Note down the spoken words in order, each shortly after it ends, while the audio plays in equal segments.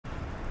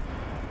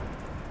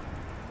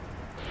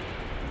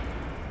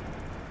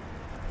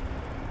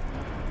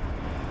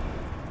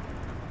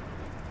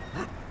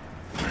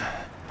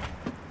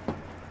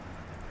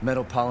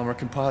Metal polymer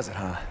composite,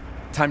 huh?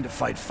 Time to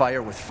fight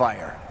fire with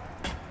fire.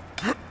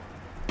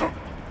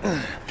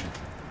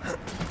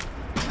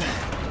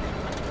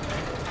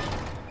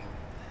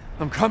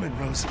 I'm coming,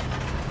 Rose.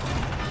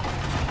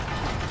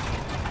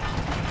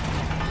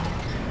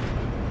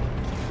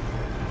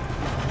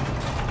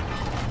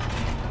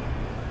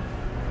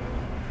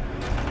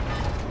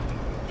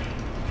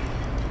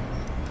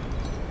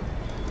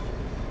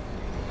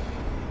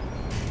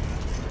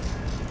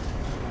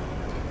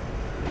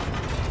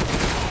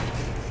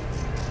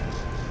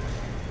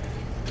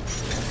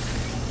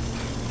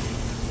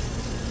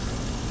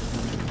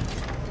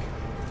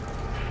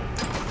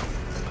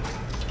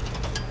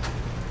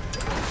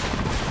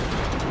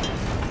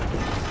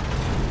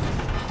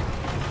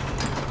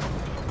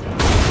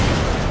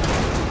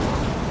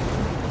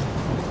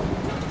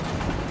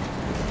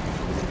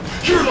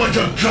 You're like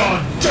a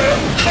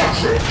goddamn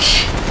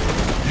cockroach!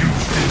 You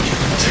think you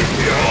can take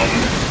me on?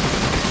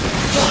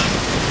 Fine.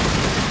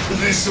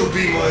 This'll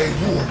be my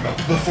warm-up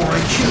before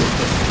I kill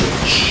the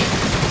bitch.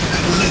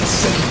 Let's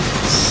settle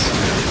this.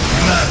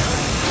 Man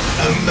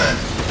a man.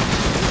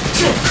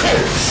 Your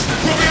corpse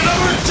will be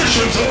another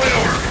addition to my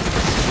armor!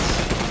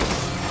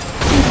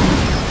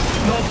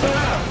 Not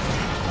bad!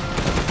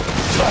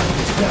 Time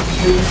to wrap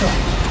things up.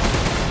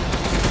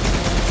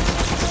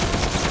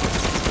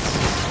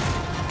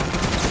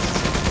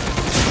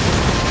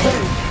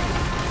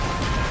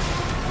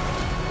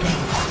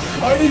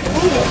 I need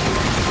more!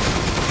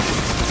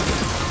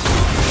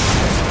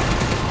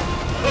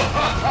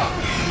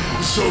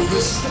 So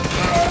this is the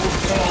power of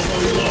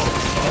following along,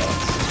 huh?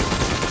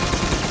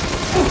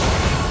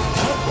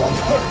 That won't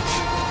hurt,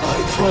 I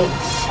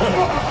promise.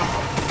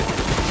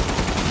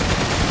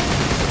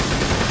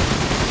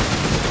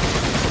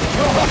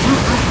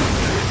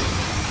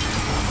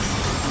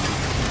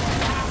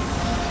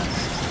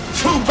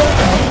 Too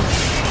bad!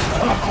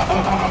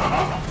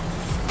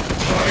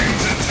 Time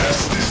to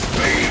test this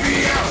baby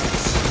out!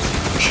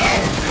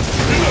 Coward!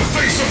 In the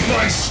face of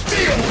my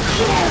steel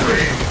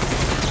glory!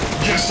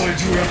 Guess I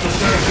do have to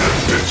thank that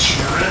bitch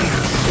for her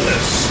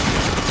bliss.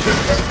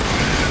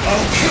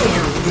 I'll kill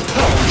her with the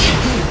power she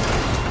gave me.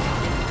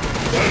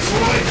 That's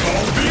what I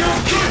call being a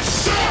good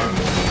son!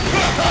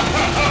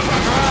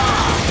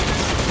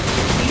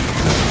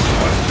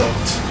 I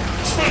thought,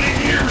 spending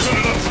years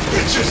under the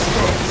bitch's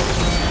throat.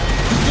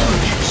 The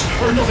villages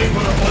are nothing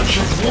but a bunch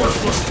of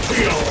worthless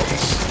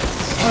peons.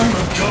 I'm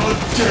a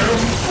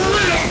goddamn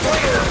freedom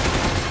fighter!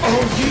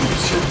 I'll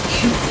use your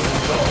cute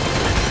little dog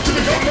to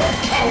become more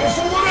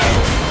powerful than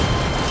ever!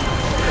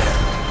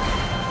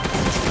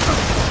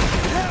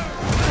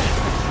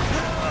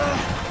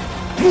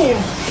 More!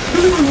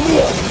 Even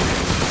more!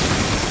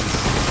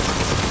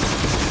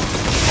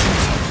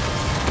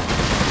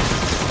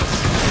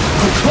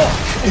 The clock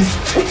is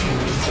ticking,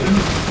 Ethan.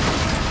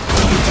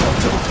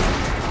 It's over.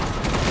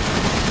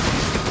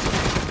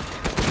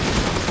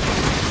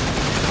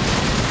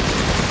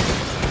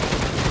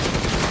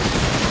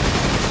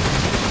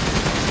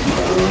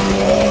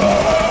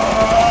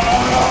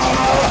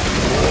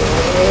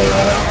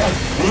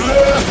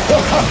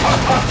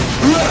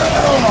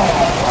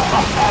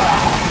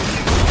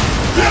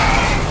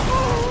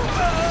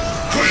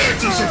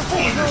 Creators are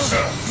full of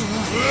yourself!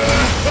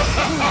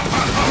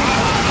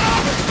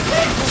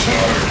 I'm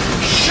tired of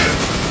your shit!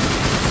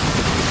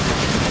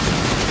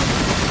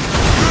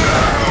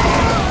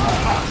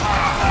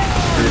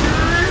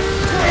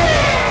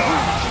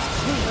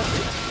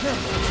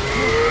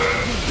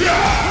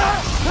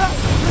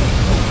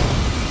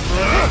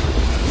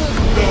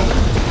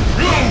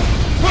 No!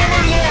 Why am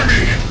I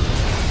Lordy?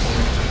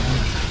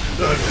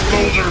 That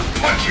boulder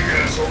punching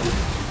asshole!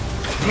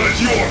 But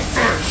you're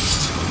first!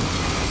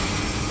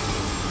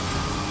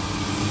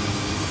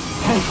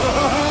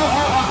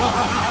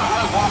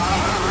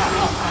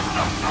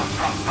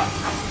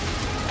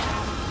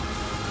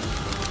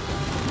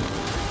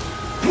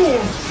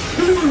 More!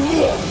 Even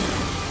more!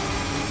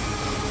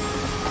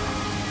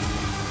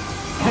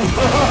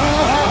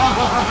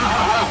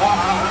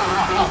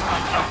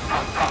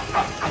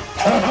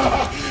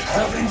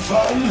 Having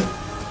fun?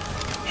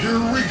 Here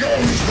we go,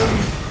 Ethan!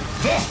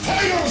 The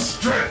final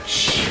stretch!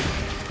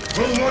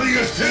 Well, what do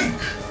you think?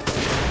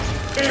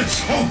 It's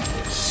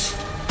hopeless,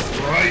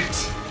 right?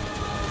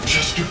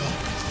 Just give up.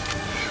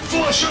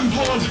 Flesh and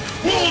blood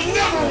will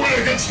never win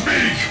against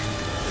me!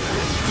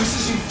 This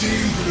isn't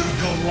David and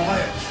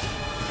Goliath.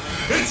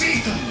 It's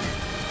Ethan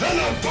and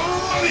a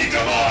bloody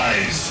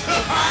demise! Ha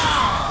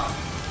ha!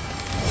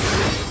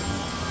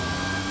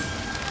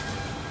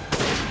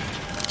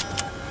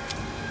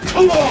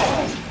 Come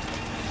on!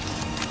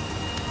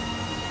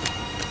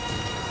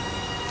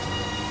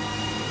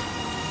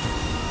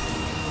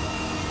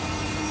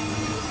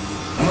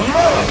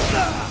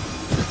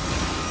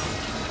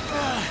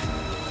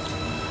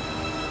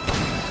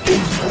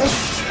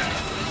 Impressed?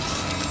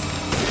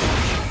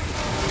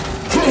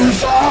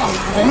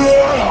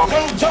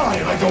 Don't die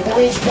like the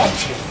world's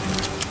watching!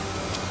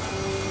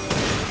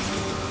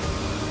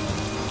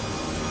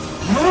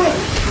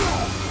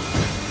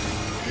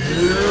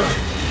 Here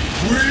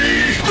we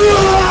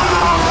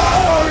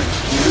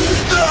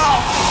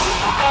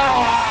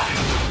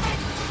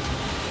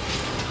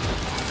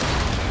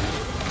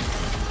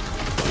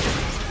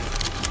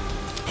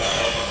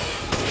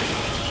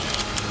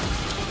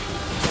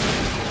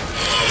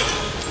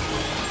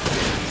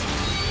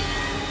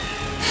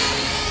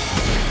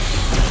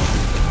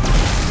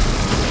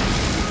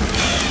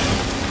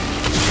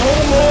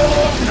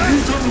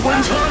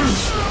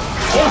Winters!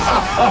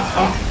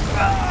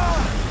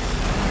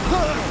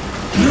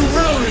 You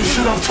really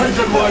should have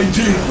taken my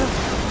deal.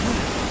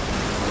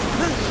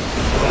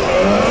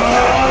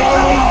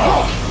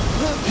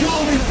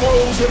 You'll be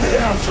Rose in the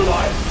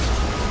afterlife.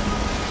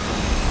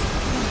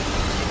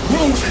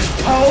 Rose's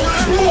power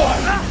is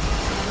one.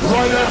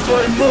 Right after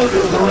I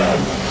murder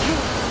Miranda.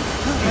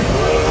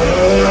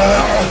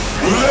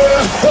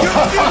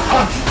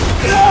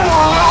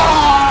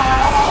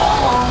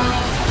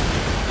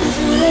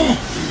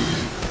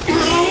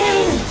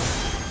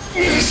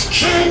 This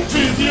can't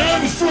be the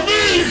end for me!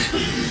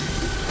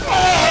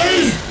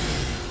 I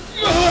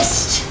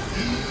must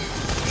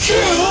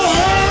kill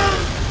her!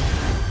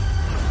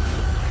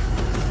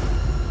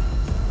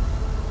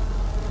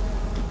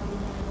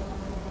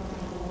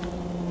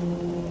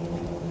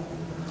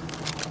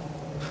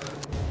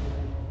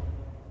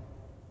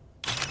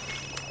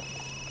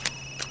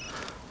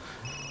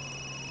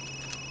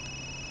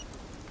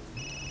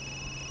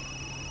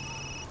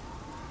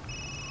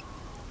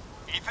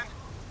 Ethan?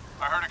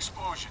 I heard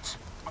explosions.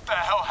 What the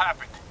hell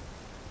happened?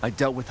 I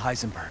dealt with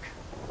Heisenberg.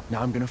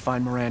 Now I'm gonna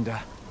find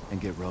Miranda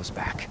and get Rose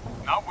back.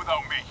 Not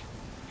without me.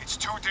 It's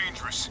too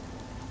dangerous.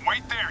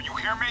 Wait there, you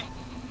hear me?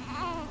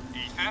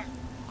 Ethan?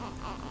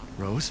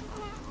 Rose?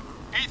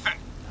 Ethan!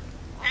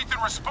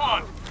 Ethan,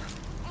 respond!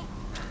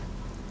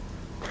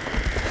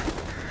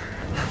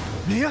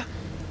 Mia?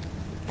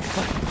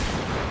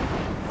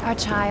 Our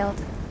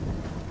child.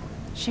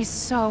 She's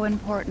so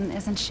important,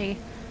 isn't she?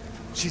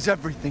 She's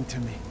everything to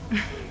me.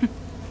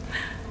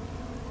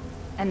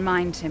 And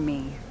mine to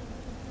me.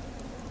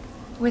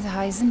 With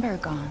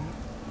Heisenberg gone,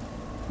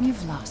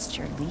 you've lost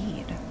your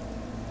lead.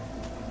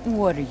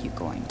 What are you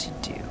going to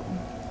do?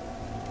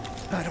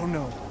 I don't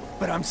know,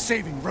 but I'm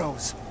saving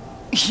Rose.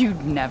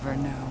 You'd never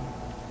know,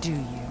 do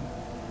you?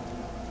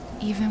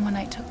 Even when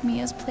I took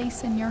Mia's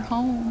place in your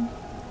home.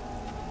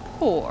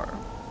 Poor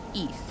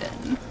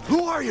Ethan.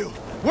 Who are you?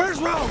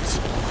 Where's Rose?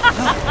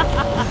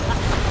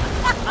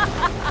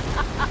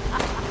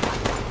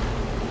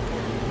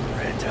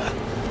 Miranda.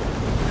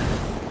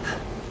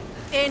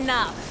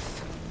 Enough.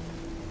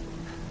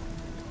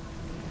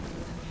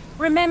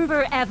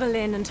 Remember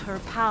Evelyn and her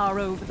power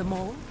over them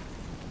all?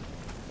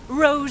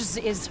 Rose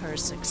is her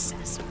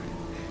successor.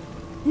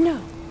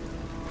 No.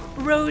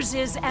 Rose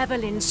is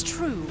Evelyn's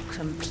true,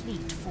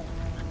 complete form.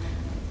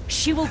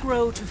 She will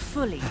grow to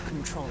fully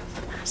control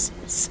the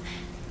masses.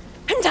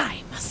 And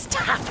I must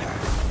have her.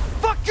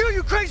 Fuck you,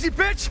 you crazy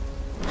bitch!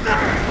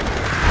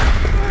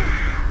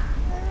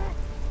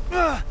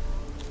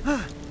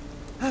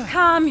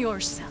 Calm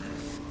yourself.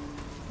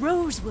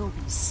 Rose will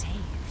be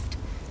saved.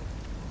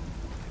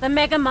 The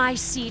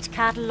Megamycete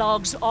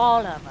catalogs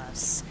all of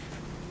us.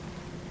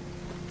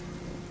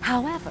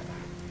 However,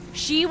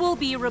 she will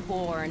be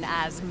reborn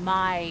as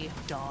my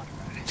daughter.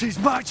 She's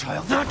my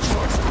child, not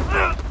yours!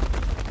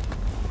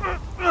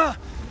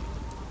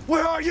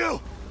 Where are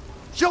you?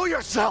 Show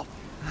yourself!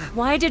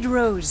 Why did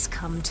Rose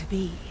come to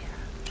be?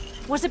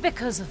 Was it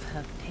because of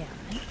her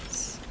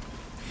parents?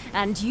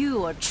 And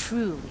you are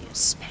truly a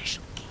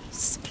special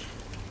case.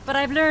 But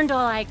I've learned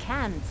all I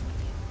can from you.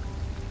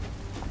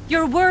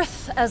 Your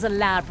worth as a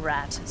lab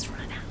rat has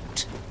run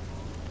out.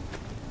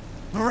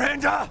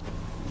 Miranda!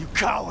 You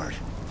coward!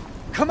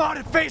 Come out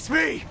and face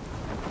me!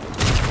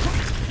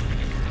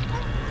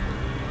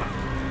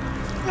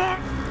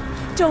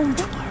 Don't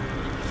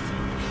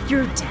worry.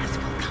 Your death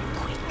will come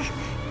quick.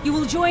 You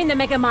will join the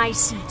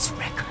Megamycete's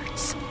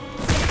records.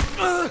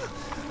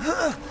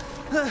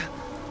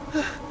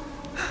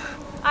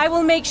 I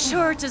will make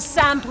sure to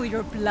sample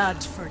your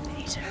blood for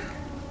later.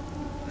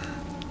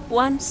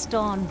 Once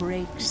dawn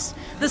breaks,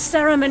 the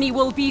ceremony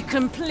will be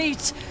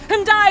complete,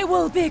 and I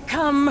will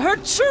become her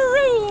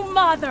true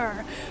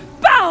mother,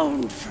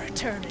 bound for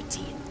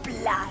eternity in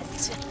blood.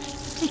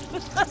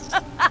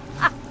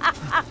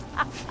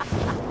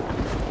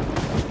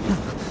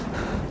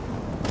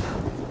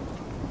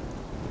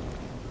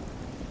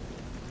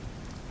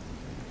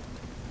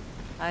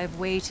 I've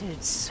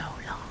waited so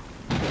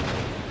long.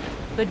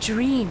 But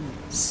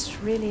dreams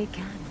really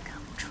can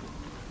come true.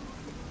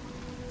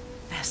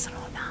 Vessel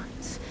or not,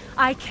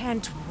 I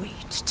can't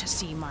wait to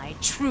see my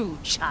true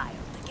child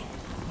again.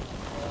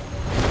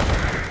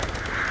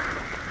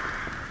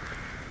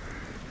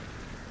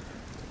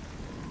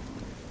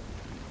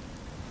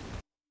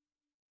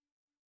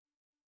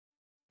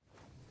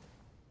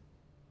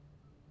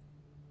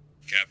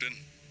 Captain,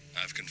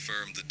 I've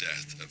confirmed the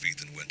death of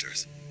Ethan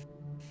Winters.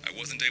 I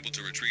wasn't able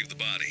to retrieve the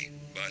body,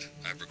 but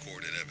I've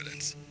recorded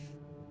evidence.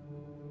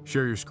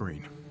 Share your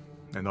screen,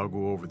 and I'll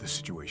go over the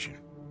situation.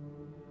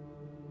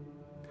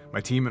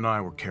 My team and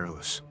I were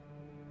careless.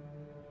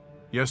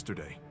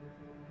 Yesterday,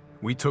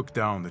 we took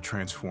down the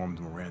transformed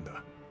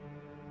Miranda,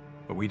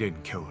 but we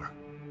didn't kill her.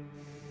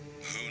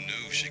 Who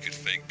knew she could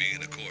fake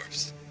being a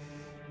corpse?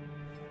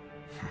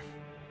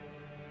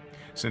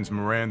 Since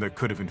Miranda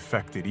could have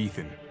infected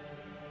Ethan,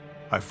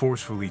 I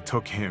forcefully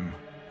took him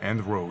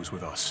and Rose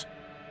with us.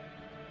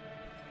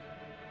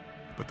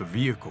 But the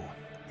vehicle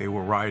they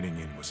were riding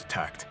in was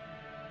attacked.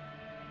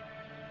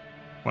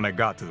 When I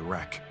got to the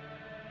wreck,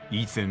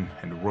 Ethan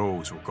and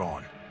Rose were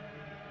gone.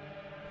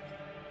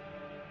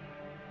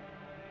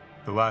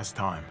 The last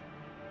time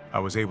I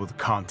was able to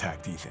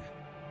contact Ethan,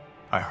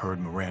 I heard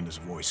Miranda's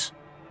voice.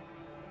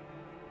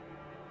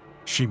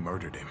 She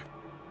murdered him.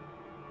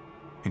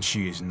 And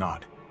she is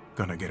not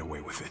gonna get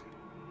away with it.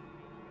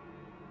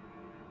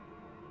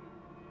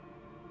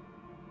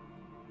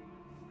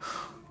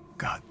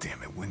 God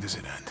damn it, when does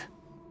it end?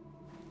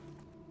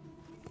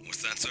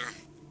 What's that, sir?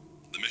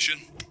 The mission?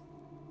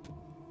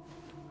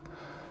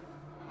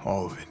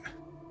 All of it.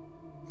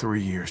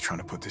 3 years trying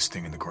to put this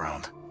thing in the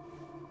ground.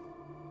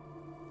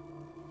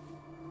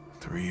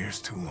 3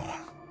 years too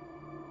long.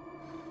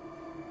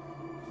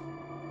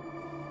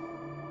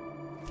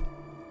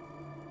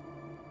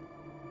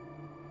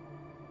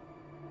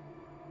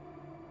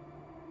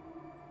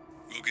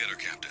 Go get her,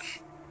 Captain.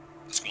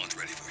 The squad's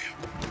ready for you.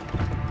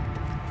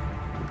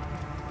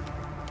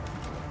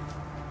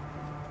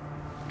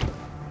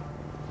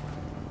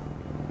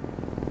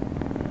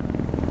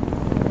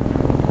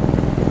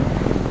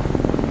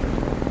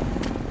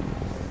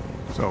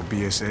 So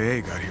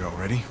BSAA got here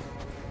already?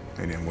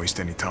 They didn't waste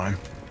any time?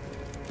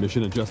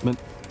 Mission adjustment?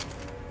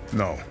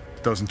 No,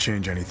 doesn't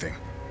change anything.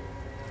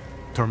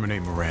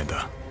 Terminate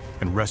Miranda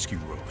and rescue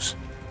Rose.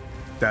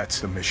 That's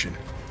the mission.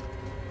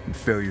 And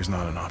failure's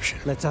not an option.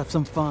 Let's have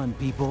some fun,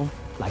 people.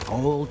 Like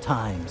old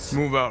times.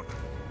 Move out.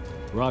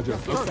 Roger.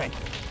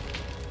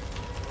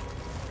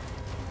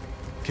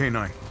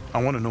 K9,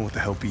 I want to know what the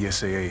hell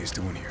BSAA is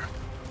doing here.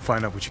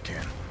 Find out what you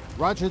can.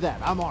 Roger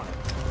that. I'm on it.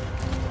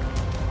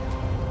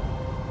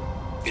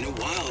 Been a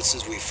while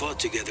since we fought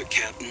together,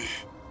 Captain.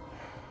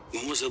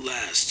 When was it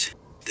last?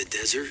 The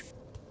desert?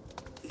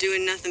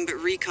 Doing nothing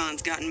but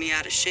recon's gotten me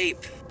out of shape.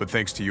 But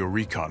thanks to your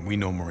recon, we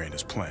know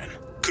Miranda's plan.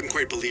 Couldn't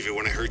quite believe it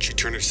when I heard she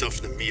turned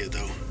herself into Mia,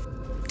 though.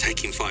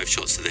 Taking 5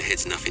 shots to the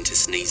head's nothing to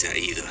sneeze at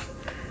either.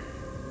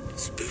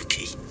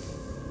 Spooky.